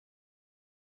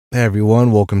Hey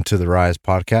everyone, welcome to the Rise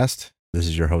podcast. This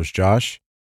is your host Josh,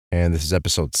 and this is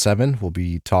episode 7. We'll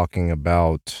be talking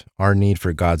about our need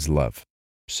for God's love.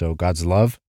 So, God's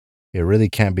love, it really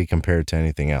can't be compared to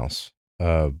anything else.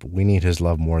 We need His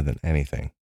love more than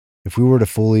anything. If we were to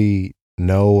fully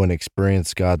know and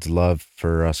experience God's love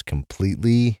for us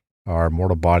completely, our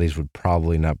mortal bodies would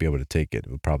probably not be able to take it.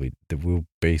 We would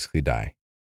basically die.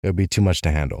 It would be too much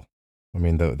to handle. I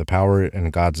mean, the power in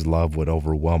God's love would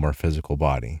overwhelm our physical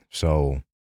body. So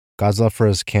God's love for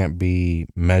us can't be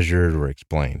measured or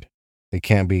explained. It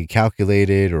can't be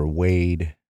calculated or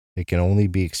weighed. It can only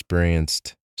be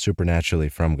experienced supernaturally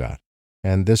from God.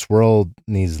 And this world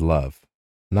needs love,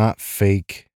 not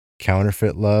fake,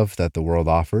 counterfeit love that the world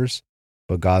offers,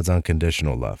 but God's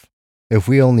unconditional love. If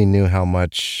we only knew how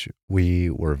much we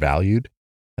were valued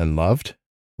and loved,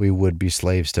 we would be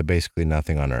slaves to basically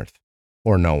nothing on earth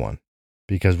or no one,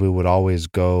 because we would always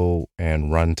go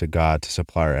and run to God to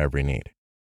supply our every need.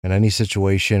 In any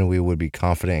situation, we would be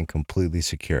confident and completely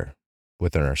secure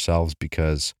within ourselves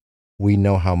because we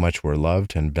know how much we're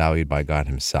loved and valued by God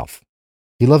Himself.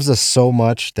 He loves us so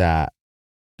much that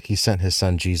He sent His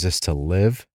Son Jesus to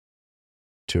live,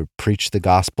 to preach the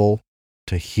gospel,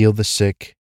 to heal the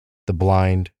sick, the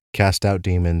blind, cast out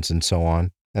demons, and so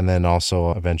on. And then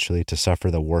also eventually to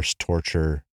suffer the worst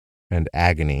torture and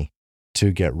agony,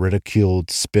 to get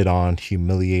ridiculed, spit on,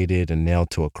 humiliated, and nailed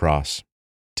to a cross,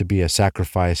 to be a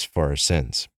sacrifice for our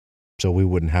sins, so we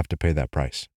wouldn't have to pay that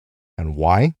price. And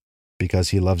why?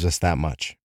 Because He loves us that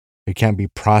much. It can't be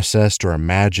processed or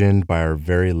imagined by our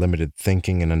very limited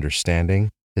thinking and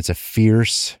understanding. It's a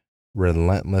fierce,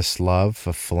 relentless love,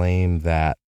 a flame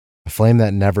that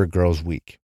never grows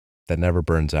weak, that never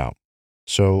burns out.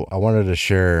 So I wanted to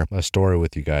share a story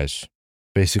with you guys.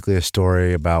 Basically a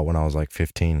story about when I was like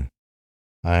 15.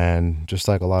 And just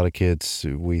like a lot of kids,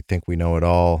 we think we know it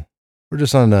all. We're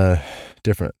just on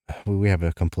we have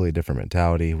a completely different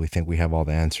mentality. We think we have all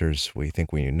the answers. We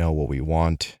think we know what we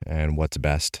want and what's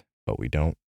best, but we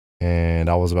don't. And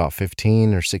I was about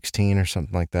 15 or 16 or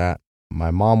something like that.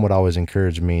 My mom would always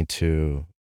encourage me to,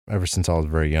 ever since I was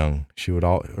very young, she would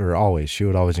always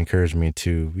encourage me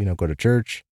to, go to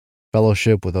church,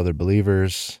 fellowship with other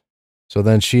believers. So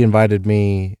then she invited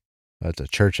me to a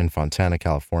church in Fontana,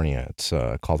 California. It's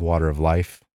called Water of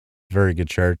Life. Very good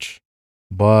church.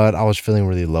 But I was feeling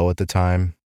really low at the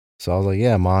time. So I was like,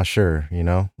 yeah, Ma, sure,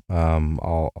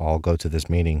 I'll go to this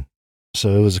meeting.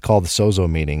 So it was called the Sozo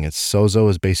meeting. Sozo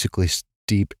is basically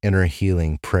deep inner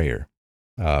healing prayer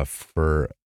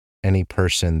for any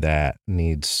person that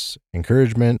needs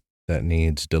encouragement, that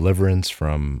needs deliverance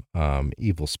from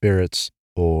evil spirits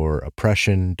or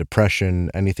oppression, depression,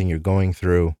 anything you're going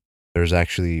through. There's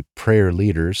actually prayer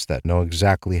leaders that know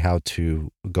exactly how to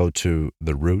go to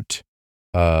the root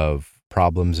of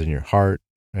problems in your heart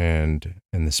and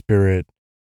in the spirit.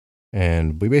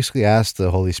 And we basically ask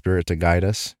the Holy Spirit to guide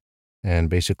us and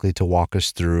basically to walk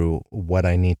us through what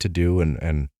I need to do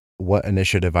and what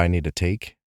initiative I need to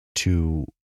take to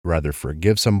rather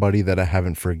forgive somebody that I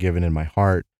haven't forgiven in my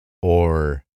heart,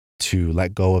 or to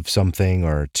let go of something,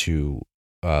 or to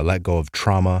let go of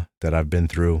trauma that I've been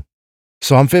through.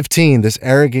 So I'm 15. This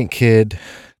arrogant kid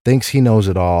thinks he knows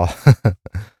it all.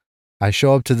 I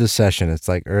show up to this session. It's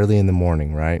like early in the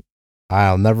morning, right?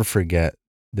 I'll never forget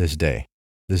this day.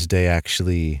 This day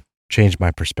actually changed my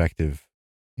perspective.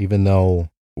 Even though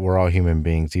we're all human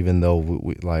beings, even though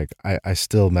I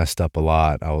still messed up a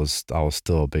lot. I was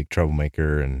still a big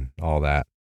troublemaker and all that.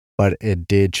 But it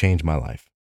did change my life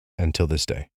until this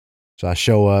day. So I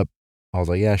show up. I was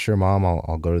like, yeah, sure, Mom,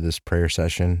 I'll go to this prayer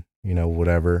session,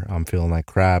 whatever. I'm feeling like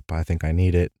crap. I think I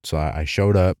need it. So I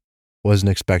showed up,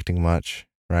 wasn't expecting much,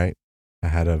 right? I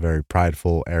had a very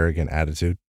prideful, arrogant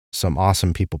attitude. Some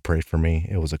awesome people prayed for me.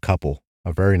 It was a couple,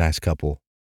 a very nice couple.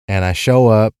 And I show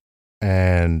up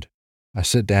and I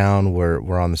sit down.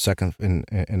 We're on the second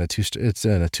it's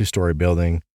in a 2-story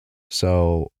building.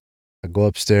 So I go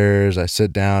upstairs, I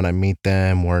sit down, I meet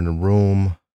them. We're in a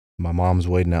room. My mom's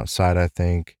waiting outside, I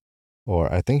think.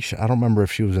 Or I don't remember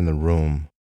if she was in the room.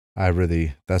 That's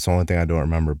the only thing I don't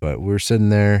remember. But we were sitting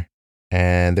there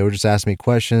and they were just asking me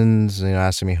questions,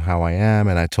 asking me how I am.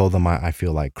 And I told them I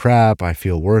feel like crap. I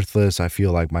feel worthless. I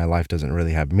feel like my life doesn't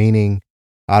really have meaning.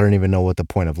 I don't even know what the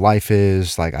point of life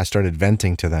is. Like, I started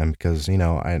venting to them because,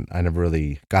 I never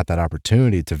really got that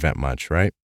opportunity to vent much,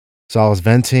 right? So I was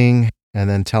venting and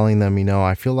then telling them,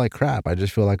 I feel like crap. I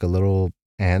just feel like a little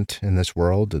ant in this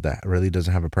world that really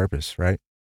doesn't have a purpose, right?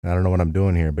 And I don't know what I'm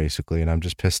doing here, basically. And I'm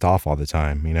just pissed off all the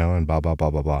time, and blah, blah, blah,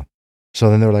 blah, blah.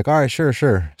 So then they were like, all right, sure,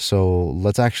 sure. So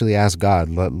let's actually ask God.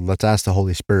 Let's ask the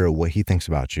Holy Spirit what He thinks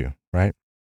about you, right?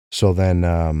 So then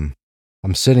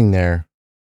I'm sitting there.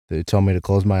 They tell me to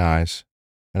close my eyes.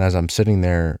 And as I'm sitting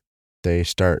there, they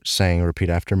start saying, repeat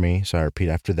after me. So I repeat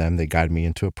after them. They guide me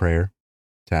into a prayer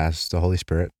to ask the Holy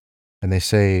Spirit. And they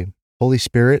say, Holy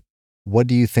Spirit, what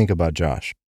do you think about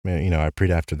Josh? I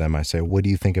repeat after them. I say, what do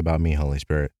you think about me, Holy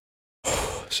Spirit?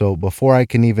 So before I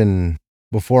can even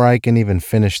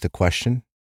finish the question,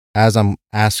 as I'm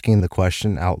asking the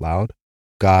question out loud,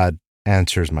 God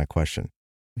answers my question.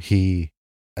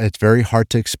 It's very hard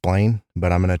to explain,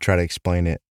 but I'm going to try to explain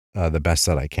it the best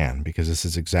that I can, because this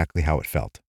is exactly how it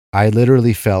felt. I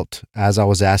literally felt, as I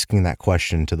was asking that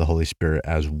question to the Holy Spirit,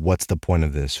 as what's the point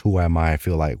of this? Who am I? I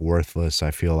feel like worthless.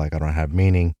 I feel like I don't have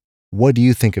meaning. What do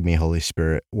you think of me, Holy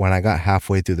Spirit? When I got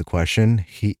halfway through the question,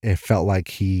 it felt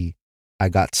like I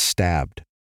got stabbed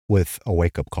with a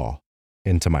wake-up call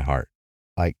into my heart.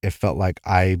 Like, it felt like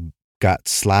I got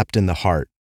slapped in the heart,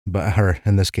 or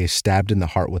in this case, stabbed in the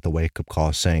heart with a wake-up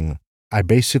call, saying, I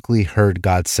basically heard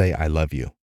God say, I love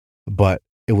you. But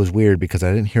it was weird because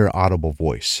I didn't hear an audible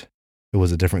voice. It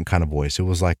was a different kind of voice. It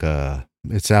was like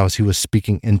he was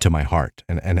speaking into my heart.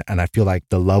 And I feel like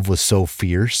the love was so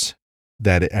fierce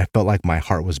that I felt like my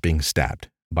heart was being stabbed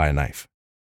by a knife.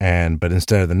 But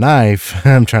instead of the knife,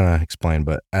 I'm trying to explain,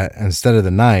 but instead of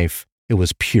the knife, it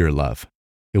was pure love.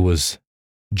 It was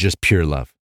just pure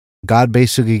love. God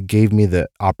basically gave me the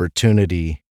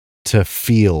opportunity to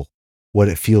feel what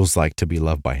it feels like to be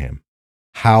loved by Him.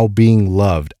 How being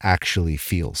loved actually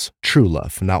feels. True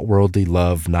love, not worldly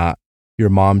love, not your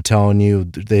mom telling you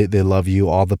they love you,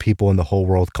 all the people in the whole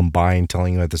world combined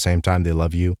telling you at the same time they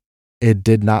love you. It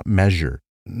did not measure.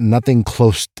 Nothing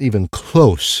close, even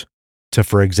close to,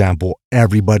 for example,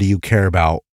 everybody you care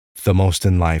about the most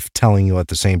in life telling you at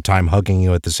the same time, hugging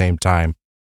you at the same time,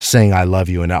 saying I love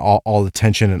you, and all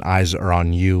attention and eyes are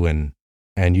on you, and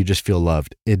you just feel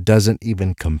loved. It doesn't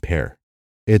even compare.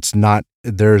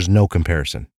 There's no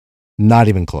comparison, not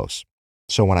even close.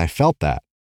 So when I felt that,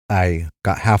 I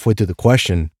got halfway through the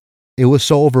question. It was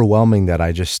so overwhelming that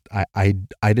I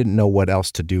didn't know what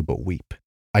else to do but weep.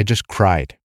 I just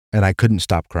cried, and I couldn't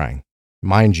stop crying.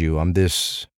 Mind you, I'm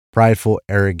this prideful,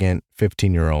 arrogant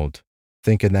 15-year-old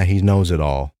thinking that he knows it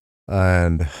all.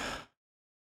 And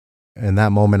in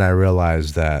that moment, I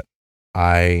realized that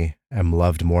I am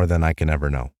loved more than I can ever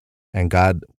know. And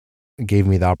God gave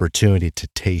me the opportunity to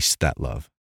taste that love,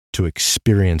 to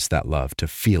experience that love, to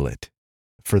feel it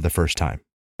for the first time.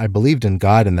 I believed in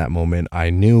God in that moment. I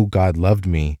knew God loved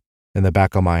me in the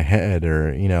back of my head,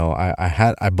 or,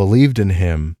 I believed in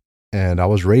Him, and I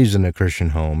was raised in a Christian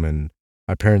home, and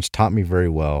my parents taught me very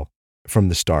well from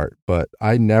the start, but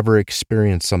I never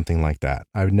experienced something like that.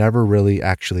 I've never really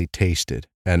actually tasted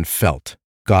and felt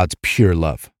God's pure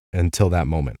love until that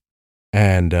moment.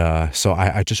 And so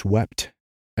I just wept.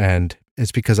 And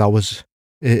it's because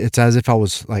it's as if I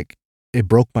was like, it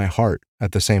broke my heart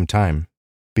at the same time,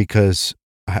 because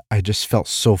I just felt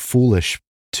so foolish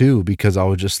too, because I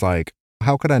was just like,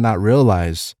 how could I not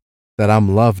realize that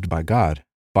I'm loved by God,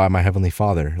 by my Heavenly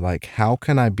Father? Like, how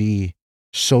can I be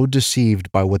so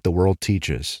deceived by what the world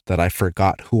teaches that I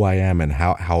forgot who I am and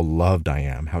how loved I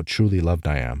am, how truly loved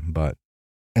I am? But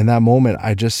in that moment,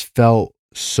 I just felt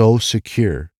so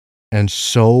secure, and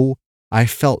I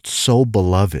felt so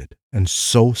beloved and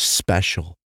so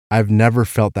special. I've never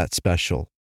felt that special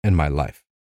in my life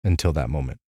until that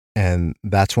moment. And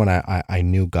that's when I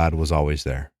knew God was always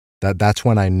there. That's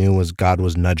when I knew God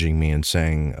was nudging me and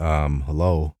saying,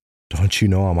 hello, don't you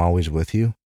know I'm always with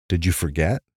you? Did you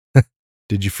forget?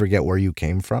 Did you forget where you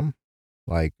came from?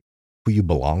 Like, who you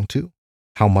belong to?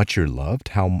 How much you're loved?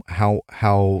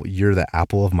 How you're the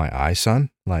apple of my eye, son?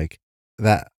 Like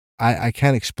that. I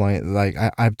can't explain. Like,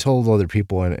 I've told other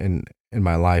people in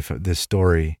my life this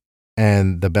story,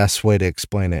 and the best way to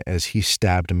explain it is He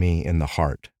stabbed me in the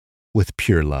heart with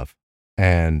pure love.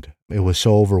 And it was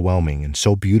so overwhelming and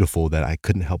so beautiful that I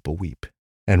couldn't help but weep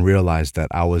and realize that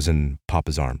I was in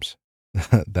Papa's arms,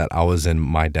 that I was in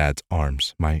my dad's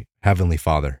arms, my Heavenly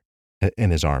Father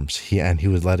in His arms. He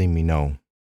was letting me know,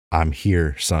 I'm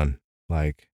here, son.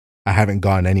 Like, I haven't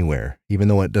gone anywhere. Even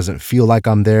though it doesn't feel like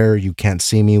I'm there, you can't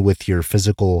see me with your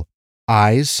physical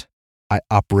eyes. I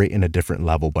operate in a different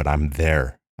level, but I'm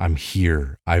there. I'm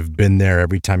here. I've been there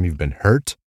every time you've been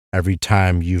hurt, every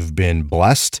time you've been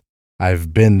blessed.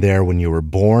 I've been there when you were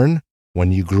born,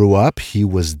 when you grew up. He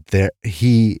was there.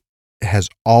 He has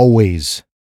always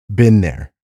been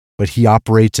there, but He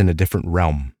operates in a different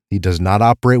realm. He does not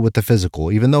operate with the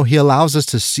physical, even though He allows us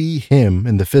to see Him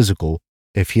in the physical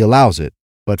if He allows it.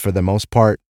 But for the most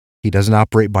part, He doesn't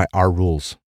operate by our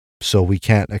rules. So we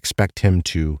can't expect Him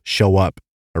to show up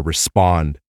or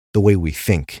respond the way we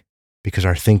think, because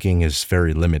our thinking is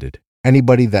very limited.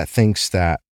 Anybody that thinks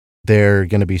that they're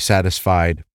going to be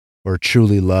satisfied or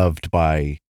truly loved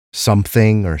by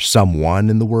something or someone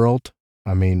in the world,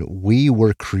 I mean, we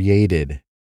were created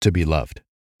to be loved.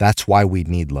 That's why we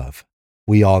need love.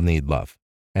 We all need love.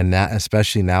 And that,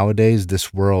 especially nowadays,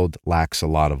 this world lacks a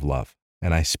lot of love.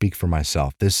 And I speak for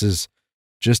myself. This is,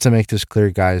 just to make this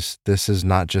clear, guys, this is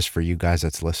not just for you guys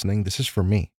that's listening. This is for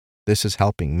me. This is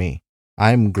helping me.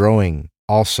 I'm growing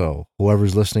also.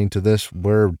 Whoever's listening to this,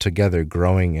 we're together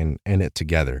growing in it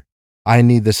together. I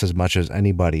need this as much as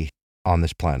anybody on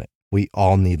this planet. We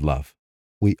all need love.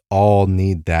 We all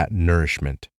need that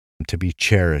nourishment to be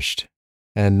cherished.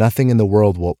 And nothing in the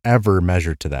world will ever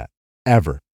measure to that.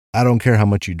 Ever. I don't care how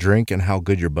much you drink and how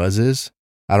good your buzz is.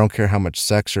 I don't care how much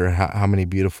sex or how many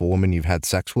beautiful women you've had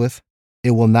sex with.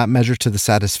 It will not measure to the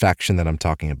satisfaction that I'm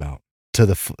talking about, to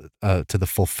the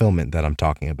fulfillment that I'm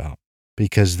talking about.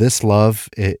 Because this love,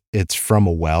 it's from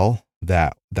a well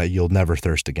that you'll never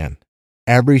thirst again.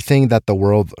 Everything that the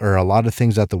world, or a lot of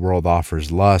things that the world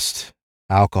offers, lust,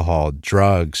 alcohol,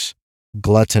 drugs,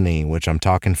 gluttony, which I'm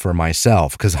talking for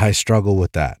myself because I struggle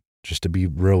with that, just to be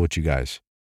real with you guys.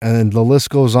 And the list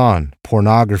goes on.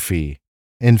 Pornography,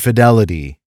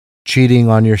 infidelity, cheating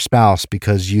on your spouse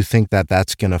because you think that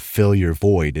that's going to fill your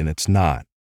void, and it's not.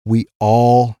 We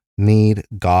all need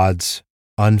God's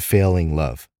unfailing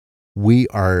love. We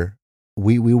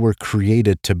were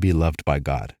created to be loved by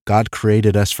God. God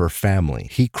created us for family.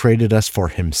 He created us for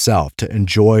himself, to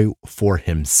enjoy for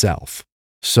himself.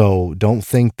 So don't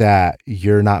think that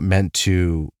you're not meant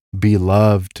to be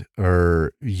loved,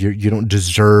 or you don't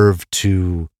deserve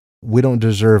to. We don't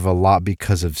deserve a lot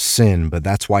because of sin, but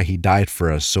that's why he died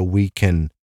for us, so we can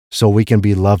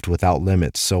be loved without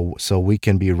limits, so we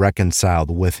can be reconciled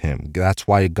with him. That's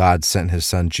why God sent his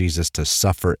son Jesus to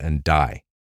suffer and die.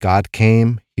 God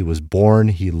came, he was born,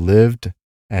 he lived,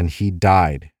 and he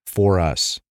died for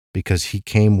us because he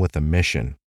came with a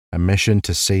mission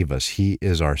to save us. He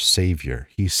is our Savior.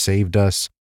 He saved us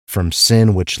from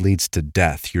sin, which leads to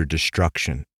death, your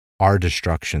destruction, our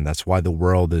destruction. That's why the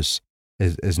world is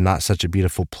not such a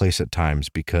beautiful place at times,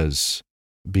 because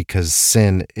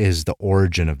sin is the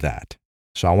origin of that.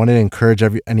 So I want to encourage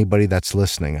anybody that's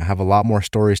listening. I have a lot more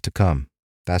stories to come.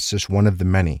 That's just one of the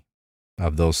many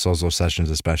of those sozo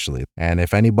sessions especially. And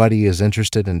if anybody is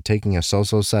interested in taking a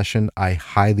sozo session, I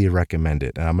highly recommend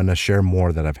it. And I'm going to share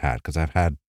more that I've had, because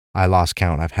I lost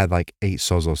count. I've had like 8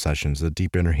 sozo sessions, the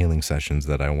deep inner healing sessions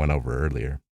that I went over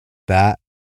earlier. That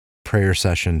prayer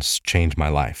sessions changed my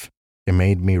life. It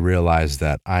made me realize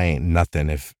that I ain't nothing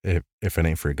if it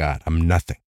ain't for God. I'm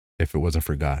nothing if it wasn't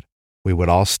for God. We would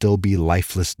all still be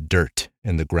lifeless dirt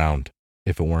in the ground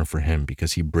if it weren't for him,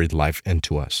 because he breathed life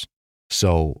into us.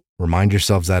 So remind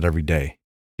yourselves that every day.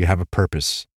 You have a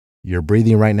purpose. You're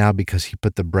breathing right now because he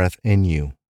put the breath in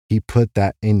you. He put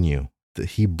that in you.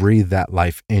 He breathed that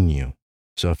life in you.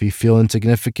 So if you feel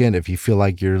insignificant, if you feel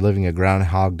like you're living a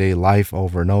Groundhog Day life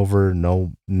over and over,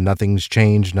 nothing's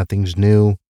changed, nothing's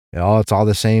new, it's all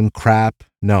the same crap.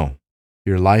 No,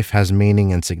 your life has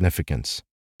meaning and significance,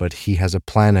 but he has a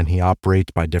plan, and he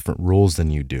operates by different rules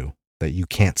than you do that you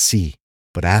can't see.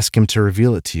 But ask him to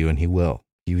reveal it to you, and he will.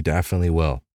 You definitely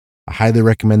will. I highly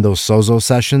recommend those sozo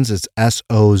sessions. It's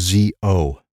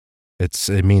SOZO.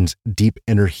 It means deep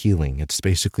inner healing. It's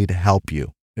basically to help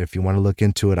you. If you want to look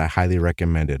into it, I highly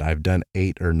recommend it. I've done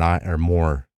 8 or 9 or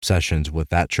more sessions with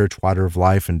that church, Water of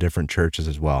Life, and different churches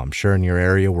as well. I'm sure in your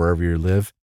area, wherever you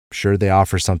live, I'm sure they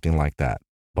offer something like that.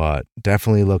 But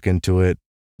definitely look into it.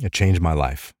 It changed my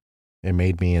life. It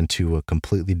made me into a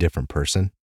completely different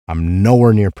person. I'm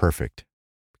nowhere near perfect,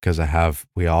 because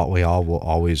we all will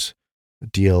always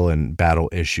deal and battle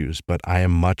issues, but I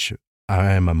am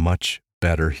a much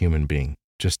better human being,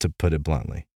 just to put it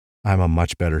bluntly. I'm a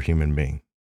much better human being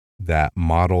that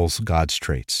models God's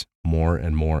traits more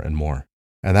and more and more.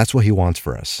 And that's what he wants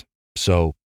for us.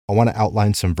 So I want to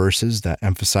outline some verses that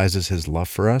emphasizes his love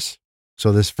for us.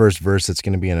 So this first verse, it's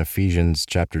going to be in Ephesians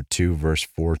chapter 2, verse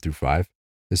 4 through 5.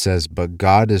 It says, "But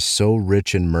God is so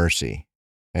rich in mercy,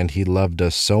 and he loved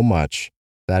us so much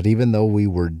that even though we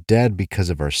were dead because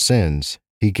of our sins,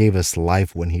 he gave us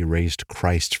life when he raised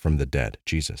Christ from the dead,"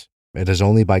 Jesus. It is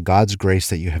only by God's grace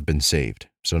that you have been saved.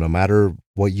 So no matter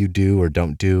what you do or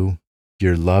don't do,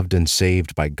 you're loved and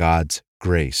saved by God's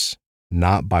grace,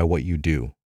 not by what you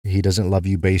do. He doesn't love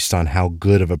you based on how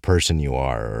good of a person you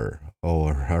are,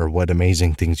 or what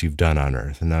amazing things you've done on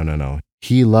earth. No.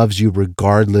 He loves you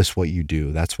regardless what you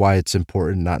do. That's why it's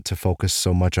important not to focus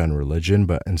so much on religion,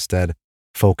 but instead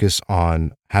focus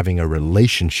on having a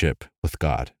relationship with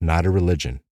God, not a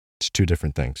religion. It's 2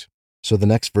 different things. So the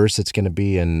next verse, it's going to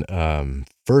be in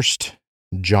 1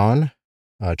 John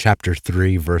chapter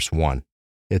 3, verse 1.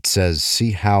 It says,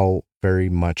 "See how very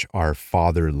much our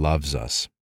Father loves us,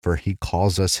 for he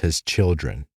calls us his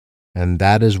children." And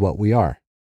that is what we are.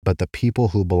 But the people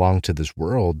who belong to this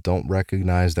world don't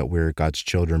recognize that we're God's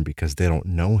children because they don't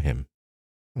know him.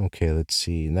 Okay, let's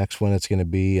see. Next one, it's going to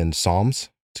be in Psalms.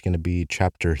 It's going to be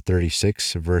chapter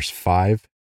 36, verse 5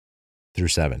 through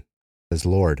 7. It says,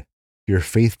 "Lord, your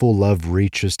faithful love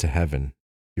reaches to heaven,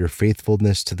 your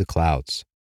faithfulness to the clouds.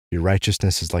 Your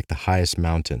righteousness is like the highest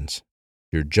mountains,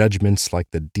 your judgments like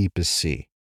the deepest sea.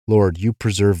 Lord, you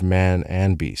preserve man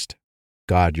and beast.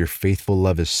 God, your faithful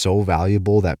love is so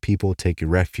valuable that people take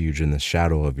refuge in the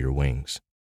shadow of your wings."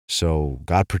 So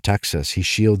God protects us. He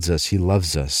shields us. He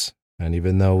loves us. And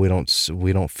even though we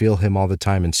don't feel him all the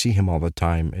time and see him all the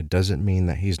time, it doesn't mean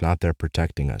that he's not there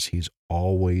protecting us. He's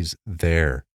always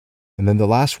there. And then the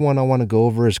last one I want to go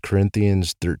over is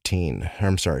Corinthians 13.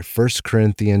 I'm sorry, 1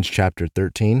 Corinthians chapter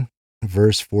 13,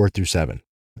 verse 4 through 7.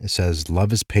 It says,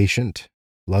 "Love is patient.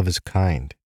 Love is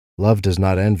kind. Love does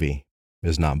not envy,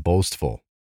 is not boastful,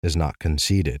 is not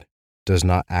conceited, does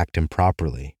not act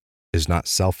improperly, is not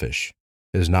selfish,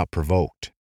 is not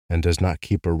provoked, and does not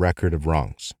keep a record of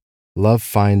wrongs. Love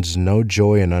finds no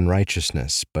joy in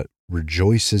unrighteousness, but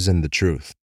rejoices in the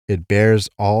truth. It bears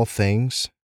all things,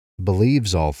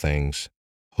 believes all things,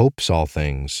 hopes all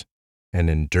things, and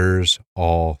endures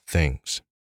all things."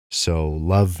 So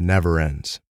love never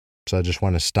ends. So I just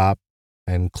want to stop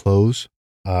and close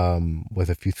with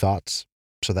a few thoughts.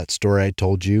 So that story I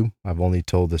told you, I've only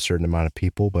told a certain amount of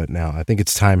people, but now I think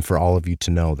it's time for all of you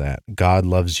to know that God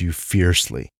loves you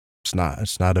fiercely. It's not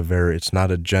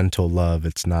a gentle love.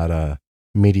 It's not a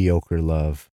mediocre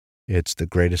love. It's the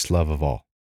greatest love of all.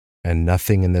 And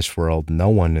nothing in this world, no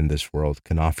one in this world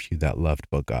can offer you that love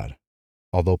but God.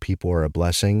 Although people are a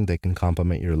blessing, they can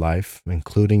complement your life,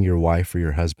 including your wife or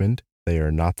your husband. They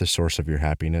are not the source of your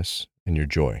happiness and your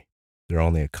joy. They're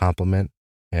only a complement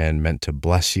and meant to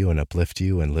bless you and uplift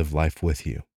you and live life with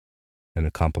you and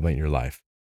to complement your life.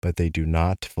 But they do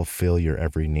not fulfill your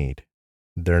every need.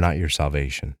 They're not your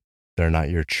salvation. They're not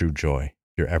your true joy,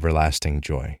 your everlasting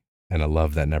joy, and a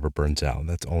love that never burns out.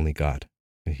 That's only God.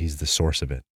 He's the source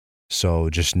of it. So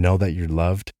just know that you're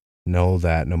loved. Know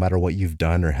that no matter what you've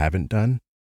done or haven't done,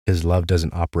 his love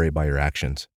doesn't operate by your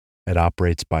actions. It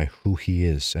operates by who he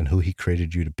is and who he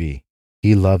created you to be.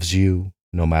 He loves you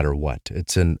no matter what.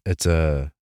 It's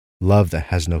a love that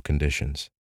has no conditions.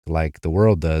 Like the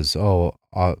world does. Oh,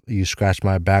 you scratch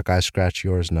my back, I scratch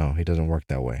yours. No, he doesn't work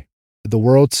that way. The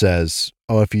world says,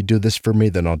 oh, if you do this for me,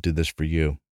 then I'll do this for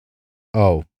you.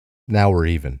 Oh, now we're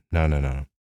even. No.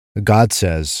 God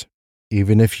says,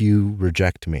 even if you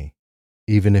reject me,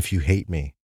 even if you hate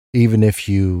me, even if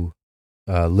you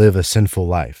live a sinful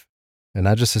life, and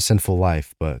not just a sinful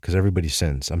life, but because everybody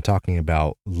sins. I'm talking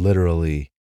about literally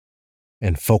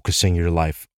and focusing your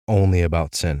life only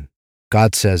about sin.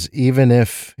 God says, even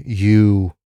if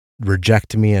you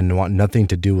reject me and want nothing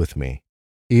to do with me,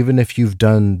 even if you've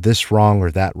done this wrong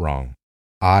or that wrong,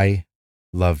 I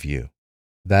love you.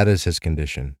 That is his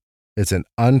condition. It's an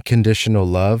unconditional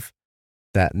love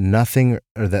that nothing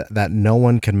or that no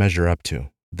one can measure up to,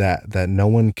 that no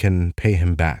one can pay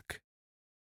him back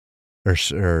or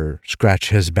scratch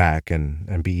his back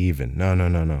and be even.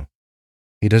 No.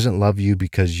 He doesn't love you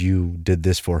because you did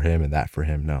this for him and that for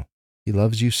him. No. He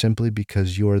loves you simply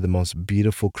because you are the most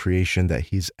beautiful creation that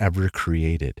he's ever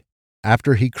created.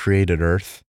 After he created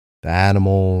earth, the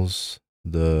animals,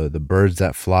 the birds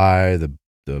that fly,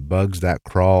 the bugs that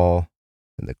crawl,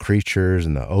 and the creatures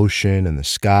and the ocean and the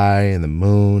sky and the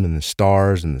moon and the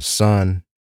stars and the sun,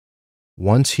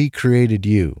 once he created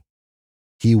you,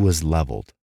 he was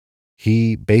leveled.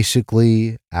 He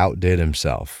basically outdid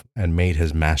himself and made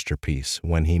his masterpiece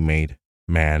when he made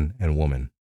man and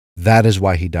woman. That is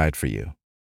why he died for you.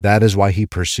 That is why he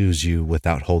pursues you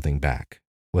without holding back,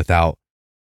 without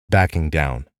backing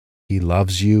down. He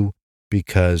loves you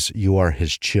because you are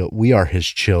we are his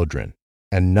children,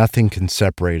 and nothing can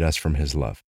separate us from his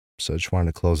love. So I just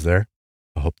wanted to close there.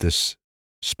 I hope this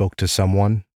spoke to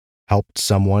someone, helped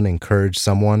someone, encouraged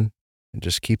someone, and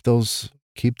just keep those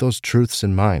truths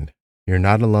in mind. You're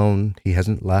not alone. He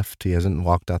hasn't left. He hasn't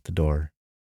walked out the door.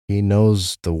 He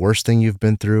knows the worst thing you've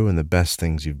been through and the best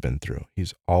things you've been through.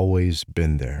 He's always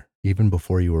been there, even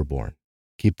before you were born.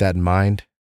 Keep that in mind.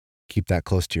 Keep that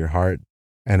close to your heart.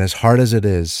 And as hard as it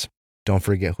is, don't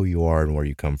forget who you are and where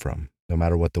you come from, no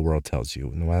matter what the world tells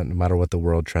you, no matter what the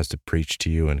world tries to preach to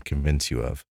you and convince you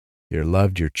of. You're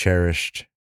loved, you're cherished.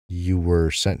 You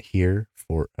were sent here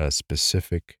for a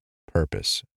specific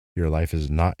purpose. Your life is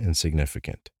not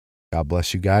insignificant. God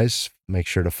bless you guys. Make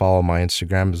sure to follow my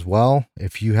Instagram as well.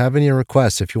 If you have any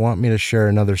requests, if you want me to share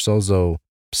another sozo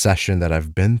session that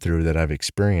I've been through, that I've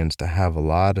experienced, I have a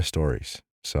lot of stories.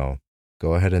 So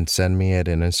go ahead and send me it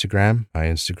in Instagram. My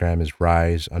Instagram is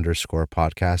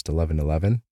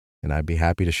rise_podcast1111, and I'd be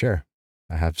happy to share.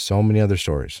 I have so many other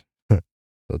stories.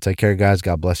 So take care, guys.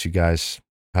 God bless you guys.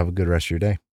 Have a good rest of your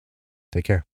day. Take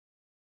care.